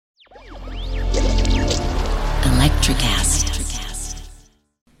Electrocast.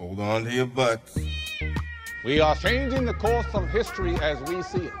 Hold on to your butts. We are changing the course of history as we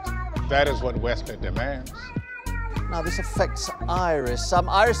see it. That is what Wesley demands. Now, this affects Iris.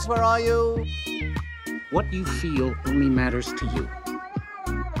 Iris, where are you? What you feel only matters to you.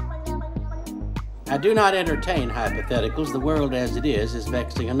 I do not entertain hypotheticals. The world as it is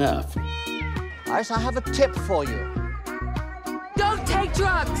vexing enough. Iris, I have a tip for you. Don't take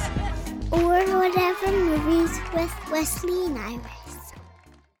drugs! Or Whatever Movies with Wesley and Iris.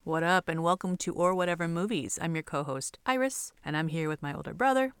 What up, and welcome to Or Whatever Movies. I'm your co-host, Iris, and I'm here with my older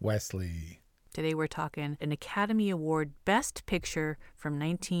brother, Wesley. Today we're talking an Academy Award Best Picture from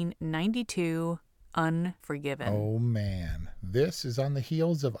 1992, Unforgiven. Oh man, this is on the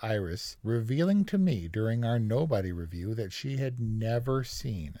heels of Iris revealing to me during our Nobody review that she had never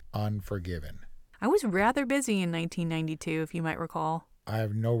seen Unforgiven. I was rather busy in 1992, if you might recall. I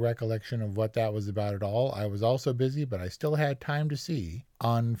have no recollection of what that was about at all. I was also busy, but I still had time to see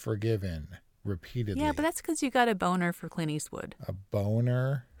Unforgiven repeatedly. Yeah, but that's because you got a boner for Clint Eastwood. A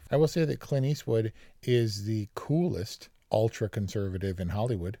boner? I will say that Clint Eastwood is the coolest ultra-conservative in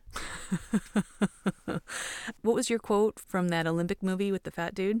Hollywood. What was your quote from that Olympic movie with the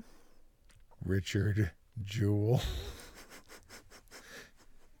fat dude? Richard Jewell.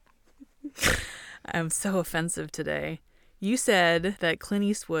 I'm so offensive today. You said that Clint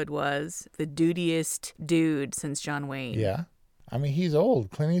Eastwood was the dudiest dude since John Wayne. Yeah. I mean, he's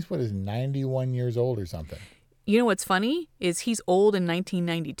old. Clint Eastwood is 91 years old or something. You know what's funny is he's old in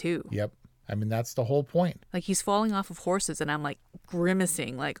 1992. Yep. I mean, that's the whole point. Like, he's falling off of horses, and I'm, like,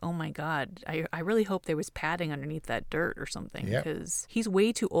 grimacing. Like, oh, my God. I really hope there was padding underneath that dirt or something. Yep. Because he's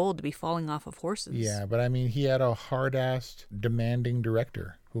way too old to be falling off of horses. Yeah, but I mean, he had a hard-assed, demanding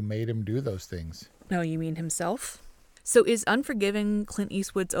director who made him do those things. No, you mean himself? So is Unforgiven Clint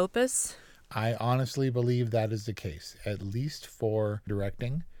Eastwood's opus? I honestly believe that is the case, at least for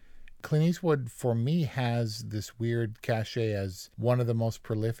directing. Clint Eastwood, for me, has this weird cachet as one of the most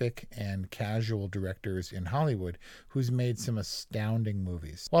prolific and casual directors in Hollywood who's made some astounding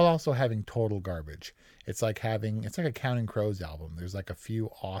movies while also having total garbage. It's like a Counting Crows album. There's like a few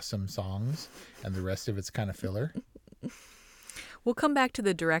awesome songs and the rest of it's kind of filler. We'll come back to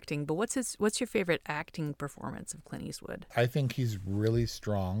the directing, but what's your favorite acting performance of Clint Eastwood? I think he's really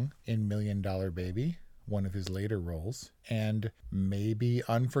strong in $1 Million Baby, one of his later roles, and maybe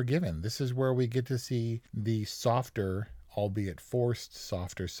Unforgiven. This is where we get to see the softer, albeit forced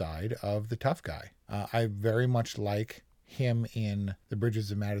softer side of the tough guy. I very much like him in The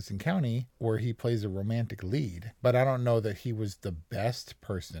Bridges of Madison County, where he plays a romantic lead, but I don't know that he was the best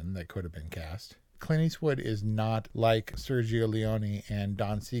person that could have been cast. Clint Eastwood is not like Sergio Leone and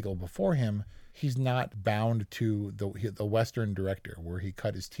Don Siegel before him. He's not bound to the Western director where he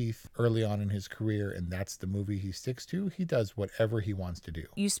cut his teeth early on in his career and that's the movie he sticks to. He does whatever he wants to do.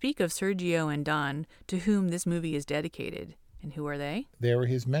 You speak of Sergio and Don, to whom this movie is dedicated. And who are they? They were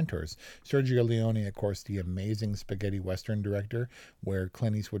his mentors. Sergio Leone, of course, the amazing spaghetti Western director, where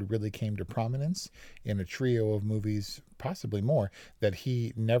Clint Eastwood really came to prominence in a trio of movies, possibly more, that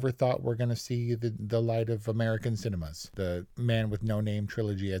he never thought were going to see the light of American cinemas. The Man with No Name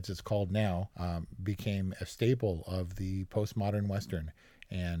trilogy, as it's called now, became a staple of the postmodern Western,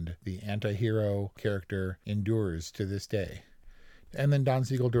 and the anti-hero character endures to this day. And then Don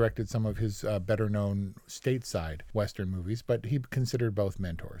Siegel directed some of his better-known stateside Western movies, but he considered both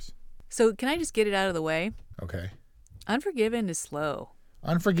mentors. So can I just get it out of the way? Okay. Unforgiven is slow.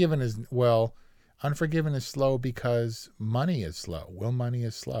 Unforgiven is slow because money is slow. Will Money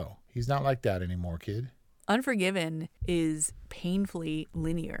is slow. He's not like that anymore, kid. Unforgiven is painfully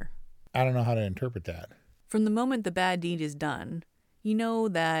linear. I don't know how to interpret that. From the moment the bad deed is done, you know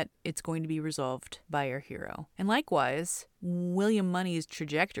that it's going to be resolved by our hero. And likewise, William Money's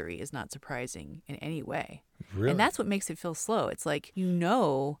trajectory is not surprising in any way. Really? And that's what makes it feel slow. It's like,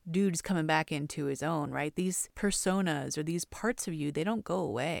 dude's coming back into his own, right? These personas or these parts of you, they don't go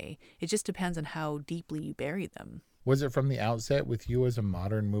away. It just depends on how deeply you bury them. Was it from the outset with you as a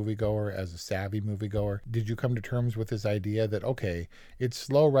modern moviegoer, as a savvy moviegoer? Did you come to terms with this idea that, okay, it's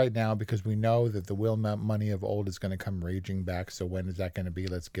slow right now because we know that the Will Money of old is going to come raging back, so when is that going to be?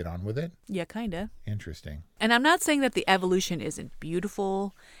 Let's get on with it? Yeah, kind of. Interesting. And I'm not saying that the evolution isn't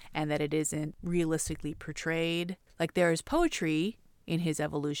beautiful and that it isn't realistically portrayed. Like, there is poetry in his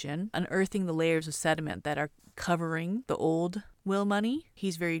evolution, unearthing the layers of sediment that are covering the old Will Money.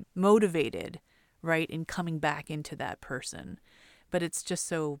 He's very motivated, right, in coming back into that person. But it's just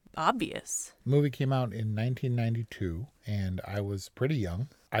so obvious. The movie came out in 1992, and I was pretty young.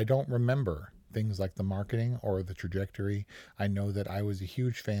 I don't remember things like the marketing or the trajectory. I know that I was a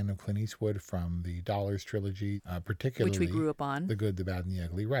huge fan of Clint Eastwood from the Dollars trilogy, particularly Which we grew up on. The Good, the Bad, and the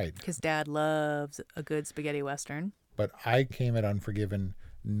Ugly, right. Because Dad loves a good spaghetti western. But I came at Unforgiven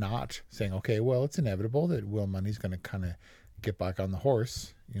not saying, okay, well, it's inevitable that Will Money's going to kind of get back on the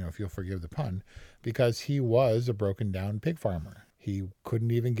horse, if you'll forgive the pun, because he was a broken down pig farmer. He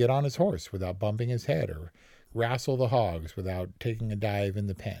couldn't even get on his horse without bumping his head or wrestle the hogs without taking a dive in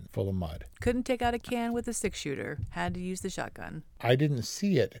the pen full of mud. Couldn't take out a can with a 6-shooter. Had to use the shotgun. I didn't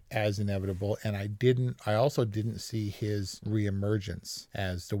see it as inevitable, and I also didn't see his reemergence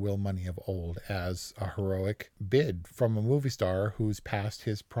as the Will Money of old, as a heroic bid from a movie star who's past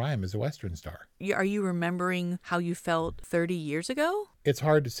his prime as a Western star. Are you remembering how you felt 30 years ago? It's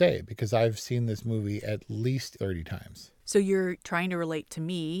hard to say because I've seen this movie at least 30 times. So you're trying to relate to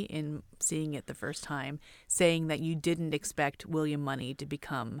me in seeing it the first time, saying that you didn't expect William Money to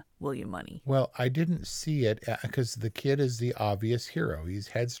become William Money. Well, I didn't see it because the kid is the obvious hero. He's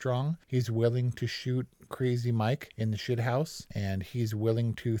headstrong. He's willing to shoot Crazy Mike in the shit house, and he's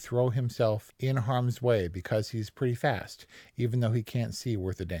willing to throw himself in harm's way because he's pretty fast, even though he can't see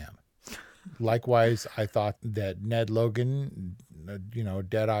worth a damn. Likewise, I thought that Ned Logan,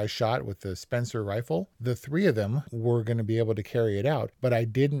 dead-eye shot with the Spencer rifle, the three of them were going to be able to carry it out, but I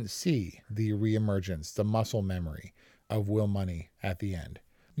didn't see the reemergence, the muscle memory of Will Money at the end.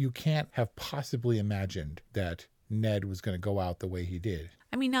 You can't have possibly imagined that Ned was going to go out the way he did.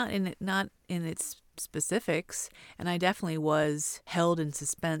 I mean, not in its specifics, and I definitely was held in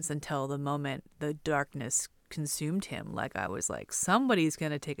suspense until the moment the darkness consumed him. Like I was like, somebody's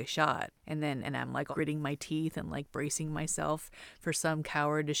gonna take a shot, and I'm like gritting my teeth and like bracing myself for some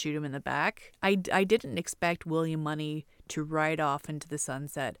coward to shoot him in the back. I didn't expect William Money to ride off into the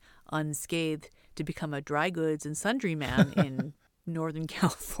sunset unscathed to become a dry goods and sundry man in Northern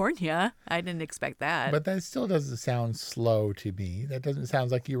California. I didn't expect that. But that still doesn't sound slow to me. That doesn't sound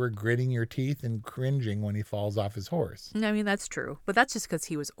like you were gritting your teeth and cringing when he falls off his horse. I mean, that's true. But that's just because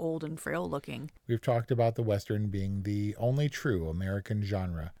he was old and frail looking. We've talked about the Western being the only true American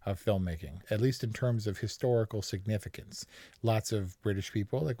genre of filmmaking, at least in terms of historical significance. Lots of British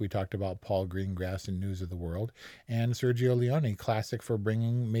people, like we talked about Paul Greengrass in News of the World, and Sergio Leone, classic for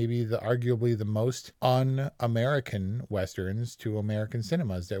bringing maybe arguably the most un-American Westerns to American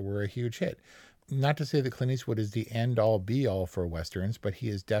cinemas that were a huge hit. Not to say that Clint Eastwood is the end-all be-all for Westerns, but he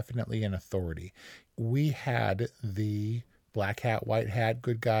is definitely an authority. We had the black hat, white hat,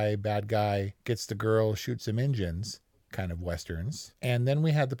 good guy, bad guy, gets the girl, shoots some Injuns kind of Westerns. And then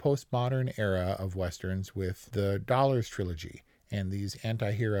we had the postmodern era of Westerns with the Dollars trilogy and these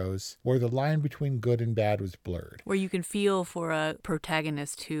anti-heroes where the line between good and bad was blurred. Where you can feel for a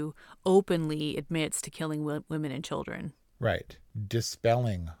protagonist who openly admits to killing women and children. Right.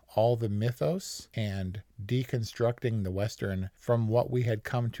 Dispelling all the mythos and deconstructing the Western from what we had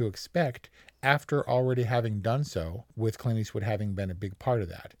come to expect after already having done so, with Clint Eastwood having been a big part of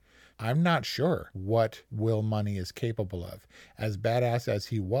that. I'm not sure what Will Money is capable of. As badass as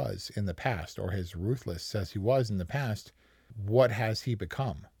he was in the past, or as ruthless as he was in the past, what has he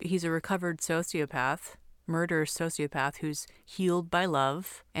become? He's a recovered sociopath. Murderous sociopath who's healed by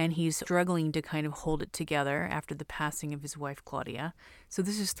love, and he's struggling to kind of hold it together after the passing of his wife Claudia. So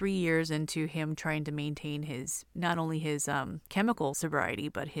this is 3 years into him trying to maintain not only his chemical sobriety,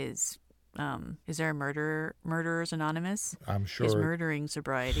 but his is there a Murderers Anonymous? I'm sure. His murdering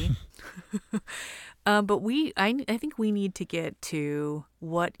sobriety. But I think we need to get to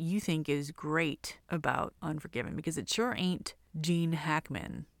what you think is great about Unforgiven, because it sure ain't Gene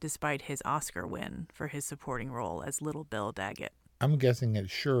Hackman, despite his Oscar win for his supporting role as Little Bill Daggett. I'm guessing it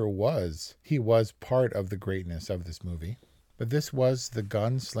sure was. He was part of the greatness of this movie. But this was the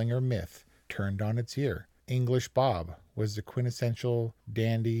gunslinger myth turned on its ear. English Bob was the quintessential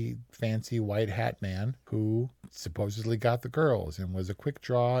dandy, fancy white hat man who supposedly got the girls and was a quick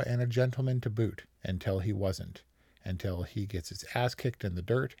draw and a gentleman to boot, until he wasn't. Until he gets his ass kicked in the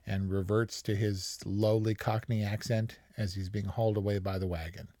dirt and reverts to his lowly Cockney accent as he's being hauled away by the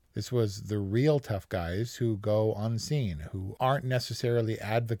wagon. This was the real tough guys who go unseen, who aren't necessarily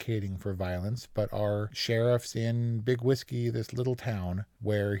advocating for violence, but are sheriffs in Big Whiskey, this little town,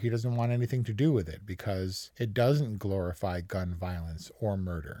 where he doesn't want anything to do with it because it doesn't glorify gun violence or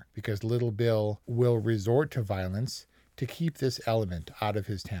murder, because Little Bill will resort to violence to keep this element out of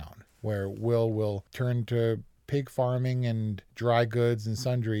his town, where will turn to pig farming and dry goods and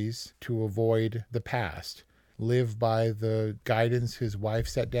sundries to avoid the past, live by the guidance his wife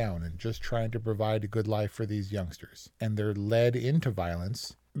set down, and just trying to provide a good life for these youngsters. And they're led into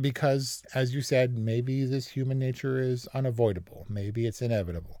violence because, as you said, maybe this human nature is unavoidable. Maybe it's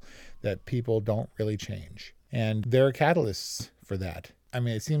inevitable that people don't really change. And there are catalysts for that. I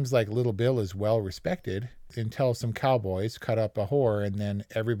mean, it seems like Little Bill is well respected until some cowboys cut up a whore, and then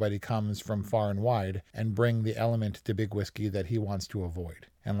everybody comes from far and wide and bring the element to Big Whiskey that he wants to avoid.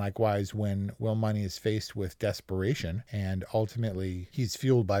 And likewise, when Will Money is faced with desperation and ultimately he's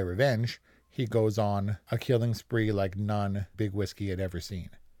fueled by revenge, he goes on a killing spree like none Big Whiskey had ever seen.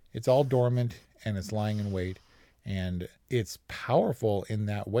 It's all dormant and it's lying in wait. And it's powerful in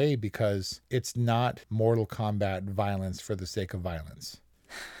that way because it's not Mortal Kombat violence for the sake of violence.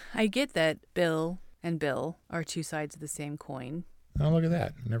 I get that Bill and Bill are two sides of the same coin. Oh, look at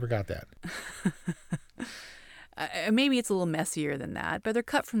that. Never got that. Maybe it's a little messier than that, but they're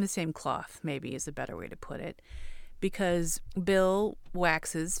cut from the same cloth, maybe is a better way to put it. Because Bill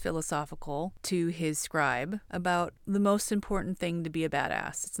waxes philosophical to his scribe about the most important thing to be a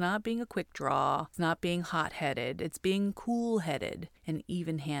badass. It's not being a quick draw. It's not being hot-headed. It's being cool-headed and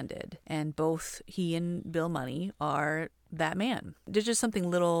even-handed. And both he and Bill Money are that man. There's just something a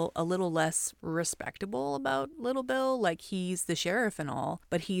little less respectable about Little Bill. Like, he's the sheriff and all,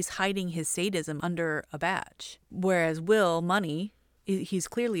 but he's hiding his sadism under a badge. Whereas Will Money, he's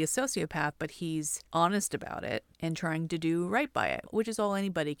clearly a sociopath, but he's honest about it and trying to do right by it, which is all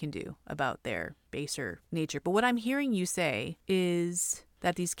anybody can do about their baser nature. But what I'm hearing you say is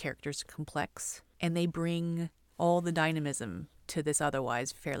that these characters are complex and they bring all the dynamism to this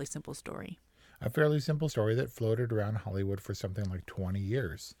otherwise fairly simple story. A fairly simple story that floated around Hollywood for something like 20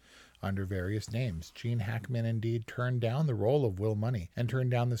 years under various names. Gene Hackman indeed turned down the role of Will Money and turned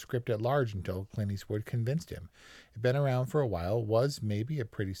down the script at large until Clint Eastwood convinced him. It'd been around for a while, was maybe a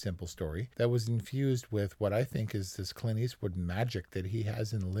pretty simple story that was infused with what I think is this Clint Eastwood magic that he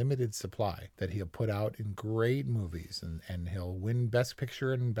has in limited supply, that he'll put out in great movies, and he'll win Best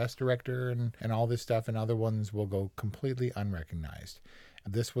Picture and Best Director and all this stuff, and other ones will go completely unrecognized.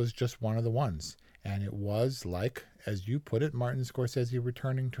 This was just one of the ones. And it was like, as you put it, Martin Scorsese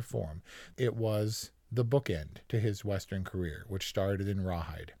returning to form. It was the bookend to his Western career, which started in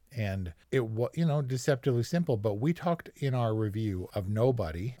Rawhide. And it was, deceptively simple. But we talked in our review of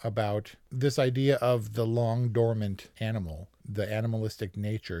Nobody about this idea of the long dormant animal, the animalistic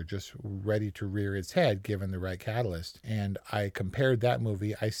nature just ready to rear its head given the right catalyst. And I compared that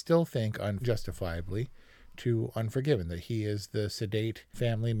movie, I still think unjustifiably, to Unforgiven, that he is the sedate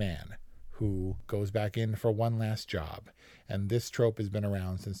family man who goes back in for one last job. And this trope has been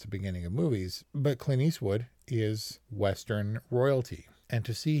around since the beginning of movies. But Clint Eastwood is Western royalty. And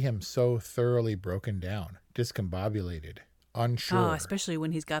to see him so thoroughly broken down, discombobulated, unsure. Oh, especially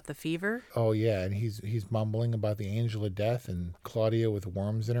when he's got the fever. Oh, yeah. And he's mumbling about the angel of death and Claudia with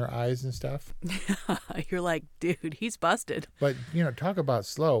worms in her eyes and stuff. You're like, dude, he's busted. But, talk about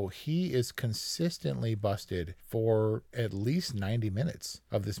slow. He is consistently busted for at least 90 minutes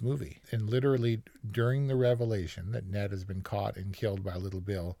of this movie. And literally during the revelation that Ned has been caught and killed by Little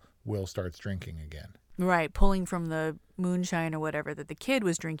Bill, Will starts drinking again. Right, pulling from the moonshine or whatever that the kid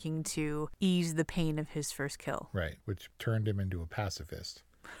was drinking to ease the pain of his first kill. Right, which turned him into a pacifist.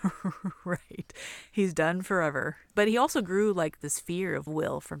 Right. He's done forever. But he also grew like this fear of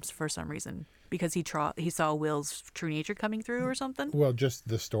Will for some reason because he saw Will's true nature coming through or something. Well, just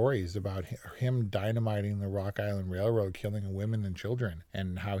the stories about him dynamiting the Rock Island Railroad, killing women and children,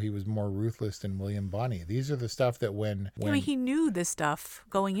 and how he was more ruthless than William Bonney. These are the stuff that when he knew this stuff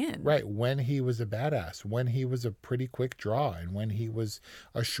going in. Right, when he was a badass, when he was a pretty quick draw, and when he was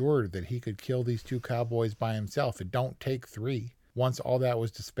assured that he could kill these two cowboys by himself. It don't take three. Once all that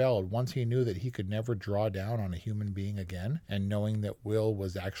was dispelled, once he knew that he could never draw down on a human being again, and knowing that Will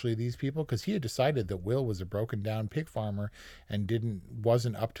was actually these people, because he had decided that Will was a broken down pig farmer and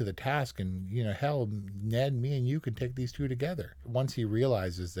wasn't up to the task, and hell, Ned, me and you could take these two together. Once he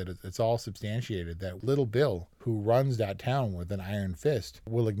realizes that it's all substantiated, that Little Bill, who runs that town with an iron fist,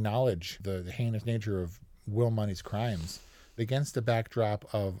 will acknowledge the heinous nature of Will Money's crimes against the backdrop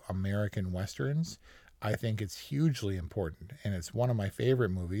of American Westerns. I think it's hugely important, and it's one of my favorite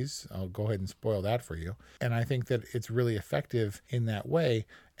movies. I'll go ahead and spoil that for you. And I think that it's really effective in that way.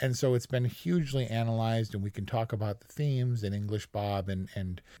 And so it's been hugely analyzed, and we can talk about the themes in English Bob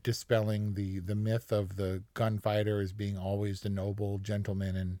and dispelling the myth of the gunfighter as being always the noble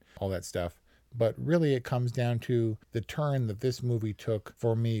gentleman and all that stuff. But really it comes down to the turn that this movie took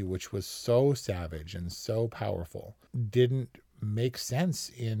for me, which was so savage and so powerful, didn't make sense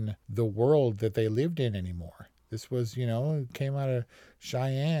in the world that they lived in anymore. This was, came out of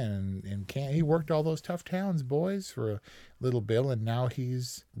Cheyenne and he worked all those tough towns, boys, for Little Bill, and now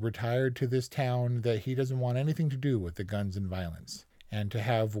he's retired to this town that he doesn't want anything to do with the guns and violence. And to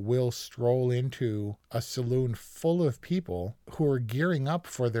have Will stroll into a saloon full of people who are gearing up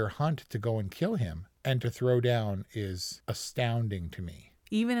for their hunt to go and kill him and to throw down is astounding to me.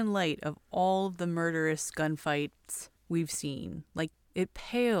 Even in light of all of the murderous gunfights we've seen, like, it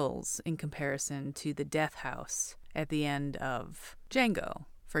pales in comparison to the death house at the end of Django,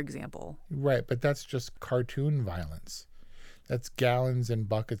 for example. Right, but that's just cartoon violence. That's gallons and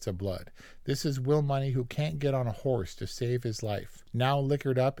buckets of blood. This is Will Money, who can't get on a horse to save his life. Now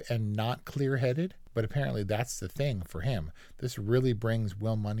liquored up and not clear-headed, but apparently that's the thing for him. This really brings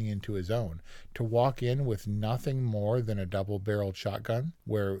Will Money into his own. To walk in with nothing more than a double-barreled shotgun,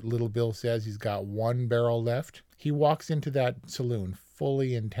 where Little Bill says he's got one barrel left, he walks into that saloon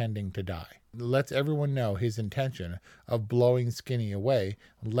fully intending to die. Lets everyone know his intention of blowing Skinny away,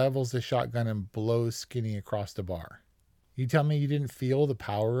 levels the shotgun and blows Skinny across the bar. You tell me you didn't feel the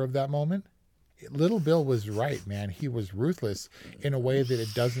power of that moment? Little Bill was right, man. He was ruthless in a way that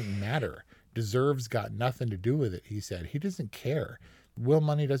it doesn't matter. Deserves got nothing to do with it, he said. He doesn't care. Will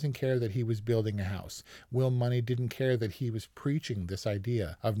Money doesn't care that he was building a house. Will Money didn't care that he was preaching this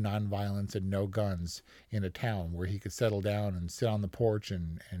idea of nonviolence and no guns in a town where he could settle down and sit on the porch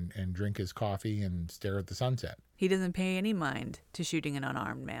and drink his coffee and stare at the sunset. He doesn't pay any mind to shooting an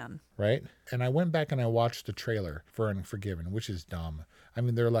unarmed man. Right? And I went back and I watched the trailer for Unforgiven, which is dumb. I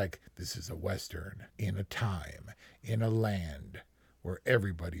mean, they're like, this is a Western in a time, in a land where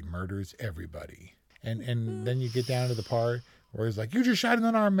everybody murders everybody. And then you get down to the part where he's like, you just shot an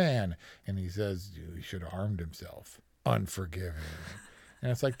unarmed man. And he says, he should have armed himself. Unforgiven.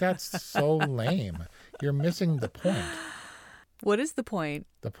 And it's like, that's so lame. You're missing the point. What is the point?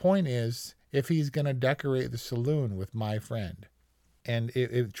 The point is, if he's going to decorate the saloon with my friend. And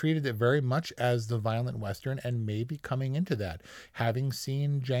it treated it very much as the violent Western, and maybe coming into that, having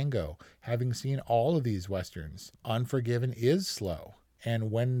seen Django, having seen all of these Westerns, Unforgiven is slow.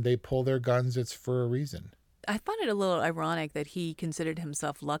 And when they pull their guns, it's for a reason. I found it a little ironic that he considered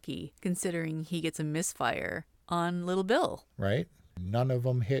himself lucky, considering he gets a misfire on Little Bill. Right? None of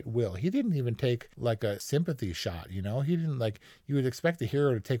them hit Will. He didn't even take like a sympathy shot, you know? He didn't like, you would expect the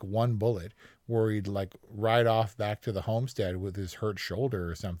hero to take one bullet where he'd like ride off back to the homestead with his hurt shoulder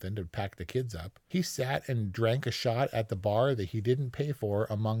or something to pack the kids up. He sat and drank a shot at the bar that he didn't pay for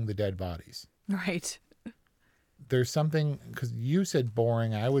among the dead bodies. Right. There's something, because you said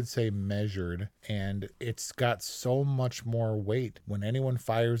boring, I would say measured, and it's got so much more weight when anyone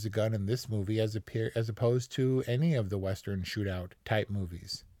fires a gun in this movie as opposed to any of the Western shootout type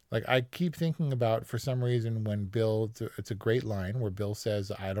movies. Like, I keep thinking about, for some reason, when Bill, it's a great line where Bill says,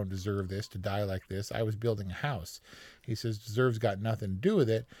 I don't deserve this, to die like this. I was building a house. He says, deserves got nothing to do with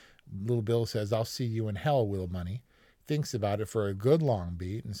it. Little Bill says, I'll see you in hell, Will Money. Thinks about it for a good long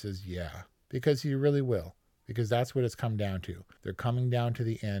beat and says, yeah, because he really will. Because that's what it's come down to. They're coming down to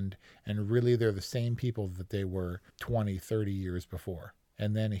the end, and really they're the same people that they were 20, 30 years before.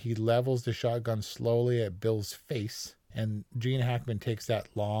 And then he levels the shotgun slowly at Bill's face, and Gene Hackman takes that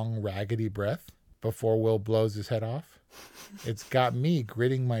long, raggedy breath before Will blows his head off. It's got me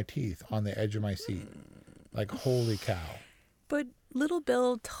gritting my teeth on the edge of my seat. Like, holy cow. But Little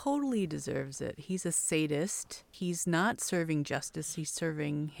Bill totally deserves it. He's a sadist. He's not serving justice. He's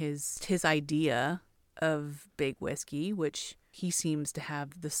serving his idea of big whiskey, which he seems to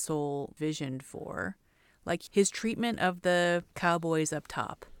have the sole vision for. Like his treatment of the cowboys up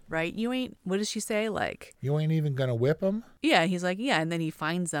top, right? You ain't, what does she say? Like, you ain't even gonna whip them? Yeah, he's like, yeah. And then he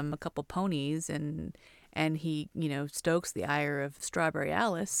finds them a couple ponies and he, stokes the ire of Strawberry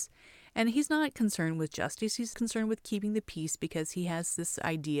Alice. And he's not concerned with justice. He's concerned with keeping the peace because he has this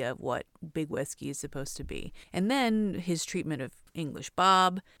idea of what big whiskey is supposed to be. And then his treatment of English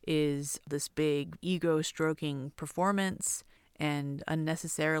Bob is this big ego-stroking performance and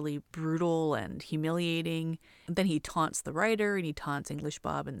unnecessarily brutal and humiliating. And then he taunts the writer and he taunts English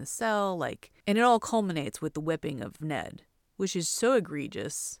Bob in the cell. And it all culminates with the whipping of Ned, which is so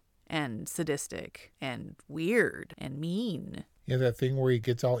egregious and sadistic and weird and mean. Yeah, that thing where he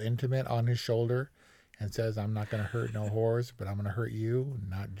gets all intimate on his shoulder and says, I'm not going to hurt no whores, but I'm going to hurt you.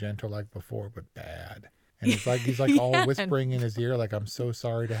 Not gentle like before, but bad. And it's like he's like all whispering in his ear, like, I'm so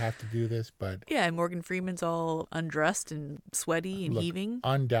sorry to have to do this, but... Yeah, and Morgan Freeman's all undressed and sweaty and heaving.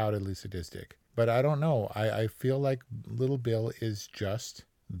 Undoubtedly sadistic. But I don't know. I feel like Little Bill is just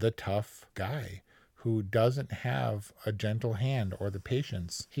the tough guy who doesn't have a gentle hand or the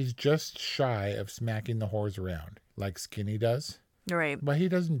patience. He's just shy of smacking the whores around like Skinny does. Right. But he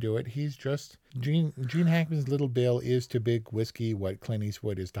doesn't do it. He's just... Gene Hackman's Little Bill is to big whiskey what Clint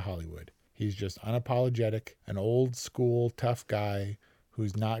Eastwood is to Hollywood. He's just unapologetic, an old school tough guy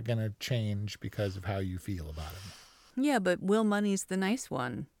who's not going to change because of how you feel about him. Yeah, but Will Money's the nice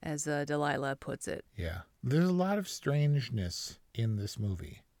one, as Delilah puts it. Yeah. There's a lot of strangeness in this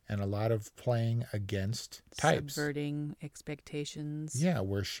movie and a lot of playing against types. Subverting expectations. Yeah,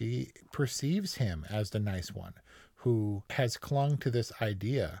 where she perceives him as the nice one who has clung to this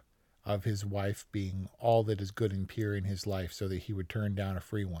idea of his wife being all that is good and pure in his life so that he would turn down a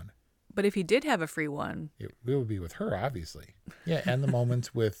free one. But if he did have a free one, It would be with her, obviously. Yeah, and the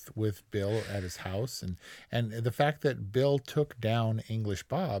moments with Bill at his house, and the fact that Bill took down English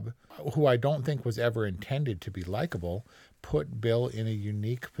Bob, who I don't think was ever intended to be likable, put Bill in a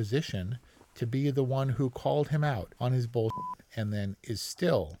unique position to be the one who called him out on his bullshit and then is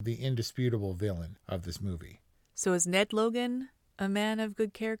still the indisputable villain of this movie. so is Ned Logan a man of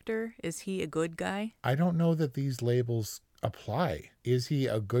good character? Is he a good guy? I don't know that these labels apply. Is he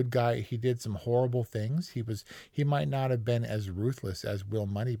a good guy? He did some horrible things. He might not have been as ruthless as Will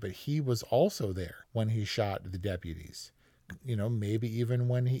Money, but he was also there when he shot the deputies. You know, maybe even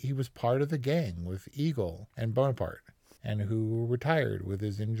when he was part of the gang with Eagle and Bonaparte, and who retired with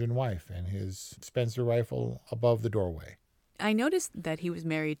his Indian wife and his Spencer rifle above the doorway. I noticed that he was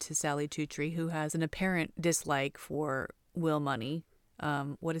married to Sally Tutry, who has an apparent dislike for Will Money.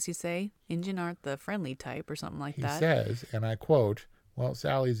 What does he say? Injun aren't the friendly type or something like He that. says, and I quote, well,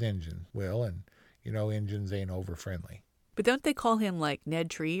 Sally's Injun, Will, and you know Injuns ain't over friendly. But don't they call him like Ned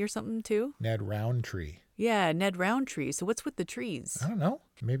Tree or something too? Ned Roundtree. Yeah, Ned Roundtree. So what's with the trees? I don't know.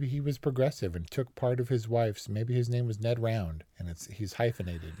 Maybe he was progressive and took part of his wife's. Maybe his name was Ned Round, and he's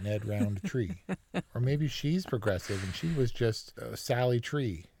hyphenated, Ned Roundtree. Or maybe she's progressive and she was just Sally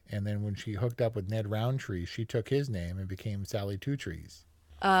Tree. And then when she hooked up with Ned Roundtree, she took his name and became Sally Two Trees.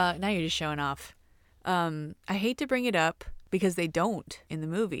 Now you're just showing off. I hate to bring it up because they don't in the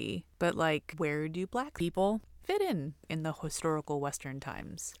movie, but like, where do black people fit in the historical Western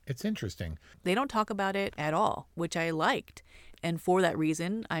times? It's interesting. They don't talk about it at all, which I liked. And for that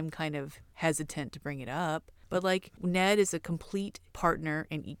reason, I'm kind of hesitant to bring it up. But like, Ned is a complete partner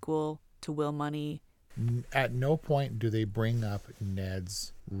and equal to Will Money. At no point do they bring up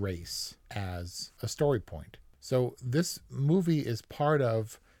Ned's race as a story point. So this movie is part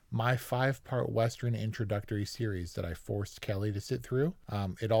of my 5-part Western introductory series that I forced Kelly to sit through.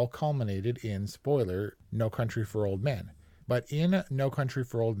 It all culminated in, spoiler, No Country for Old Men. But in No Country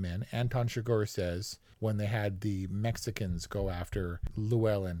for Old Men, Anton Chigurh says when they had the Mexicans go after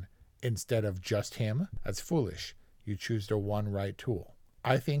Llewellyn instead of just him, that's foolish. You choose the one right tool.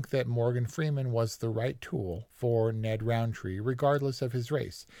 I think that Morgan Freeman was the right tool for Ned Roundtree, regardless of his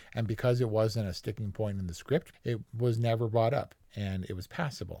race. And because it wasn't a sticking point in the script, it was never brought up, and it was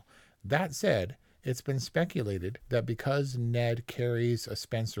passable. That said, it's been speculated that because Ned carries a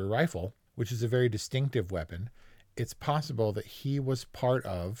Spencer rifle, which is a very distinctive weapon, it's possible that he was part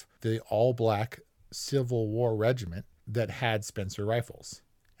of the all-black Civil War regiment that had Spencer rifles.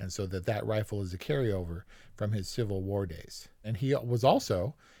 And so that rifle is a carryover from his Civil War days. And he was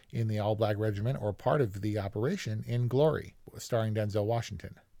also in the All-Black Regiment, or part of the operation, in Glory, starring Denzel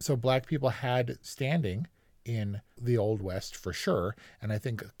Washington. So black people had standing in the Old West for sure, and I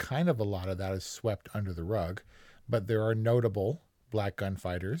think kind of a lot of that is swept under the rug. But there are notable black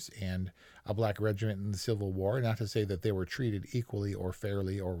gunfighters and a black regiment in the Civil War, not to say that they were treated equally or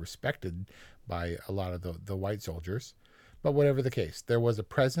fairly or respected by a lot of the white soldiers. But whatever the case, there was a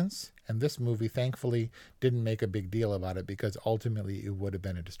presence, and this movie thankfully didn't make a big deal about it because ultimately it would have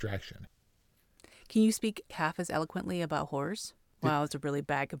been a distraction. Can you speak half as eloquently about horrors? Wow, it's a really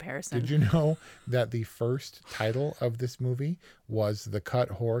bad comparison. Did you know that the first title of this movie was The Cut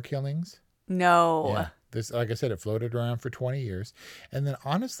Horror Killings? No. Yeah. This, like I said, it floated around for 20 years. And then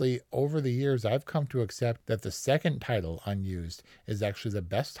honestly, over the years, I've come to accept that the second title, Unused, is actually the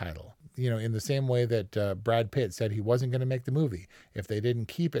best title. You know, in the same way that Brad Pitt said he wasn't going to make the movie if they didn't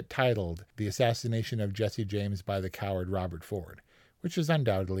keep it titled The Assassination of Jesse James by the Coward Robert Ford, which is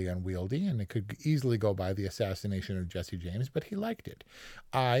undoubtedly unwieldy, and it could easily go by The Assassination of Jesse James, but he liked it.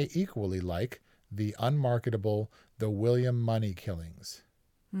 I equally like the unmarketable The William Money Killings.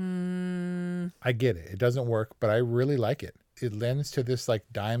 I get it. It doesn't work, but I really like it. It lends to this like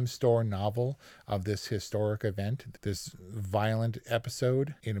dime store novel of this historic event, this violent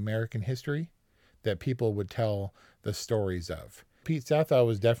episode in American history that people would tell the stories of. Pete Southall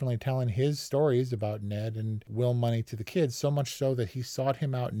was definitely telling his stories about Ned and Will Money to the kids, so much so that he sought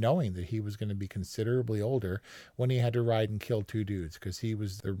him out knowing that he was going to be considerably older when he had to ride and kill 2 dudes because he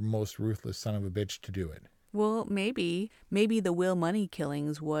was the most ruthless son of a bitch to do it. Well, maybe the Will Money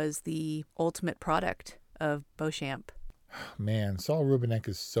Killings was the ultimate product of Beauchamp. Man, Saul Rubinek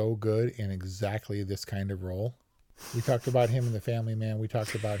is so good in exactly this kind of role. We talked about him in The Family Man. We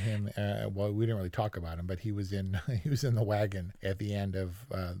talked about him. Well, we didn't really talk about him, but he was in the wagon at the end of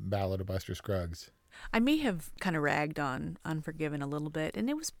Ballad of Buster Scruggs. I may have kind of ragged on Unforgiven a little bit, and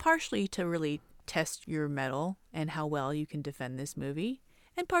it was partially to really test your mettle and how well you can defend this movie,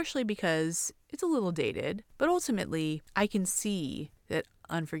 and partially because it's a little dated. But ultimately, I can see that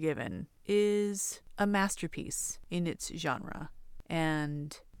Unforgiven is a masterpiece in its genre,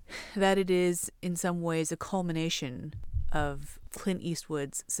 and that it is in some ways a culmination of Clint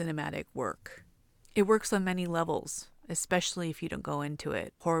Eastwood's cinematic work. It works on many levels, especially if you don't go into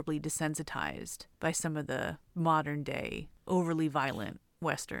it horribly desensitized by some of the modern day, overly violent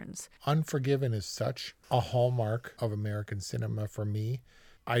Westerns. Unforgiven is such a hallmark of American cinema for me.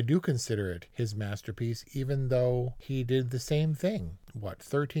 I do consider it his masterpiece, even though he did the same thing,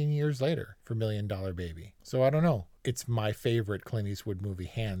 13 years later for $1 Million Baby. So I don't know. It's my favorite Clint Eastwood movie,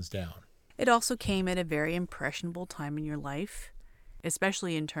 hands down. It also came at a very impressionable time in your life,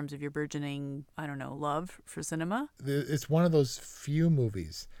 especially in terms of your burgeoning, love for cinema. It's one of those few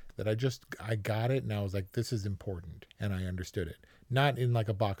movies that I got it and I was like, this is important, and I understood it. Not in like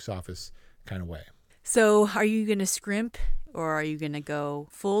a box office kind of way. So are you going to scrimp, or are you going to go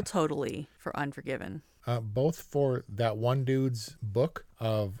full totally for Unforgiven? Both for that one dude's book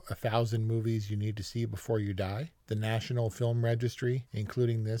of 1,000 movies you need to see before you die, the National Film Registry,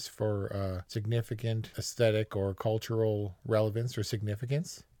 including this for significant aesthetic or cultural relevance or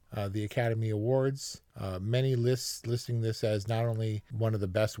significance, the Academy Awards, many lists listing this as not only one of the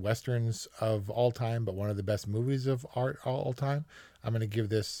best Westerns of all time, but one of the best movies of art all time. I'm going to give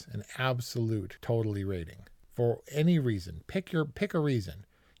this an absolute totally rating. For any reason, pick a reason.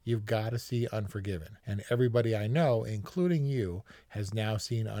 You've got to see Unforgiven. And everybody I know, including you, has now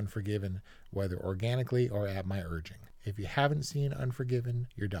seen Unforgiven, whether organically or at my urging. If you haven't seen Unforgiven,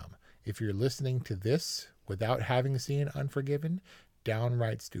 you're dumb. If you're listening to this without having seen Unforgiven,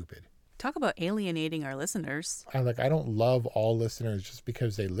 downright stupid. Talk about alienating our listeners. I don't love all listeners just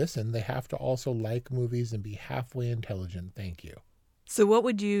because they listen. They have to also like movies and be halfway intelligent. Thank you. So what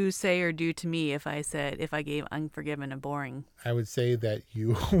would you say or do to me if I gave Unforgiven a boring? I would say that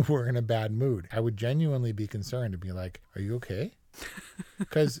you were in a bad mood. I would genuinely be concerned and be like, are you okay?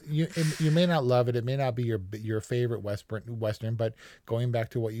 Because you may not love it. It may not be your favorite Western, but going back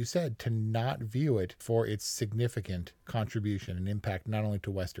to what you said, to not view it for its significant contribution and impact, not only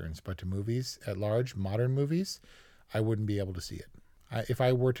to Westerns, but to movies at large, modern movies, I wouldn't be able to see it. If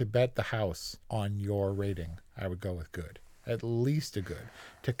I were to bet the house on your rating, I would go with good. At least a good.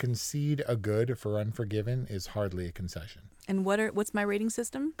 To concede a good for Unforgiven is hardly a concession. And what's my rating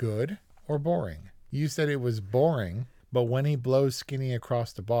system? Good or boring? You said it was boring, but when he blows Skinny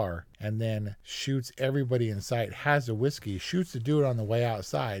across the bar and then shoots everybody in sight, has a whiskey, shoots the dude on the way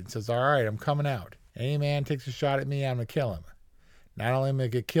outside, says, all right, I'm coming out. Any man takes a shot at me, I'm going to kill him. Not only am I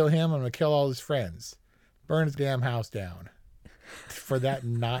going to kill him, I'm going to kill all his friends. Burn his damn house down. For that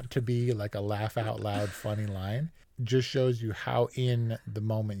not to be like a laugh out loud funny line just shows you how in the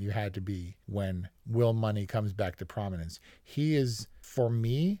moment you had to be when Will Money comes back to prominence. He is, for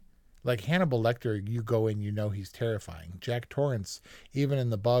me, like Hannibal Lecter, you go in, you know he's terrifying. Jack Torrance, even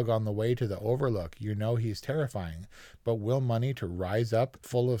in The Bug on the way to the Overlook, you know he's terrifying. But Will Money to rise up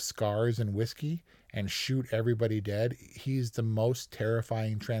full of scars and whiskey and shoot everybody dead, he's the most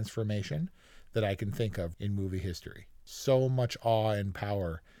terrifying transformation that I can think of in movie history. So much awe and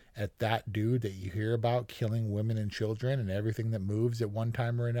power at that dude that you hear about killing women and children and everything that moves at one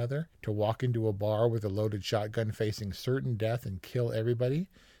time or another, to walk into a bar with a loaded shotgun facing certain death and kill everybody,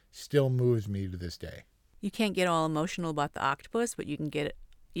 still moves me to this day. You can't get all emotional about the octopus, but you can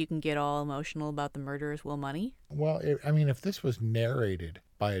get all emotional about the murderous Will Money. Well, if this was narrated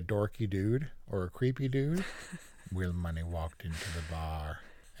by a dorky dude or a creepy dude, Will Money walked into the bar.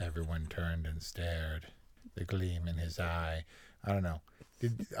 Everyone turned and stared. The gleam in his eye. I don't know.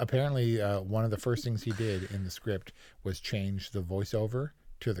 Apparently, one of the first things he did in the script was change the voiceover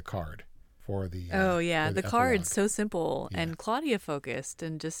to the card for the. The card's so simple and Claudia focused,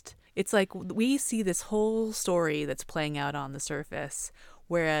 and just it's like we see this whole story that's playing out on the surface,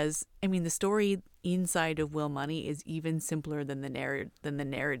 whereas the story inside of Will Money is even simpler than the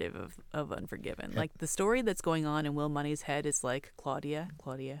narrative of Unforgiven. Like the story that's going on in Will Money's head is like Claudia.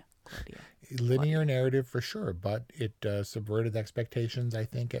 Linear narrative for sure, but it subverted expectations, I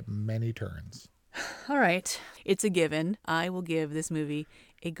think, at many turns. All right. It's a given. I will give this movie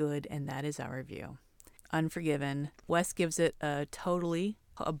a good, and that is our review. Unforgiven. Wes gives it a totally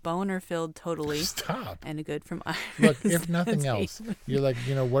a boner-filled totally. Stop. And a good from Iris. Look, if nothing That's else, you're like,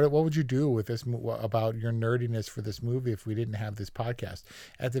 what would you do with this about your nerdiness for this movie if we didn't have this podcast?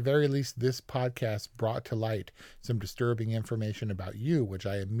 At the very least, this podcast brought to light some disturbing information about you, which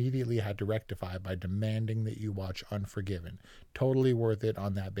I immediately had to rectify by demanding that you watch Unforgiven. Totally worth it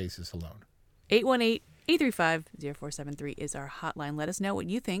on that basis alone. 818-835-0473 is our hotline. Let us know what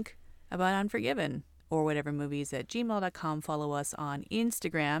you think about Unforgiven or whatever movies at gmail.com. Follow us on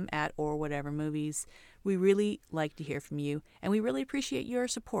Instagram at or whatever movies. We really like to hear from you, and we really appreciate your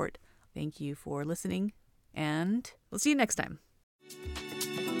support. Thank you for listening, and we'll see you next time.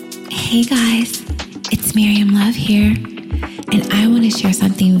 Hey guys, it's Miriam Love here, and I want to share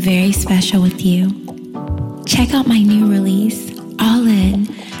something very special with you. Check out my new release, All In,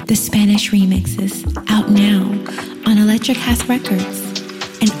 the Spanish remixes, out now on Electric House Records.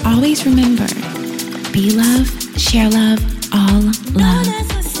 And always remember, be love, share love, all love.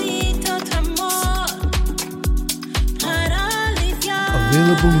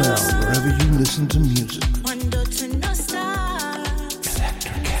 Available now wherever you listen to music.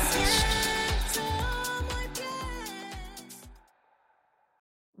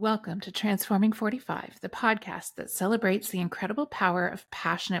 Welcome to Transforming 45, the podcast that celebrates the incredible power of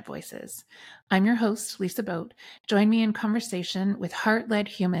passionate voices. I'm your host, Lisa Boat. Join me in conversation with heart-led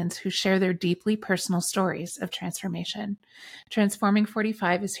humans who share their deeply personal stories of transformation. Transforming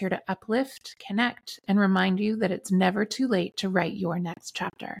 45 is here to uplift, connect, and remind you that it's never too late to write your next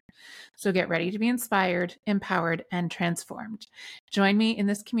chapter. So get ready to be inspired, empowered, and transformed. Join me in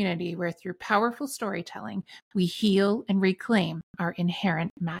this community where through powerful storytelling, we heal and reclaim our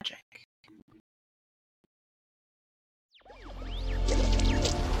inherent magic.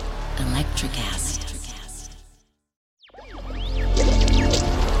 Electricast.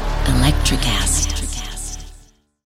 Electricast.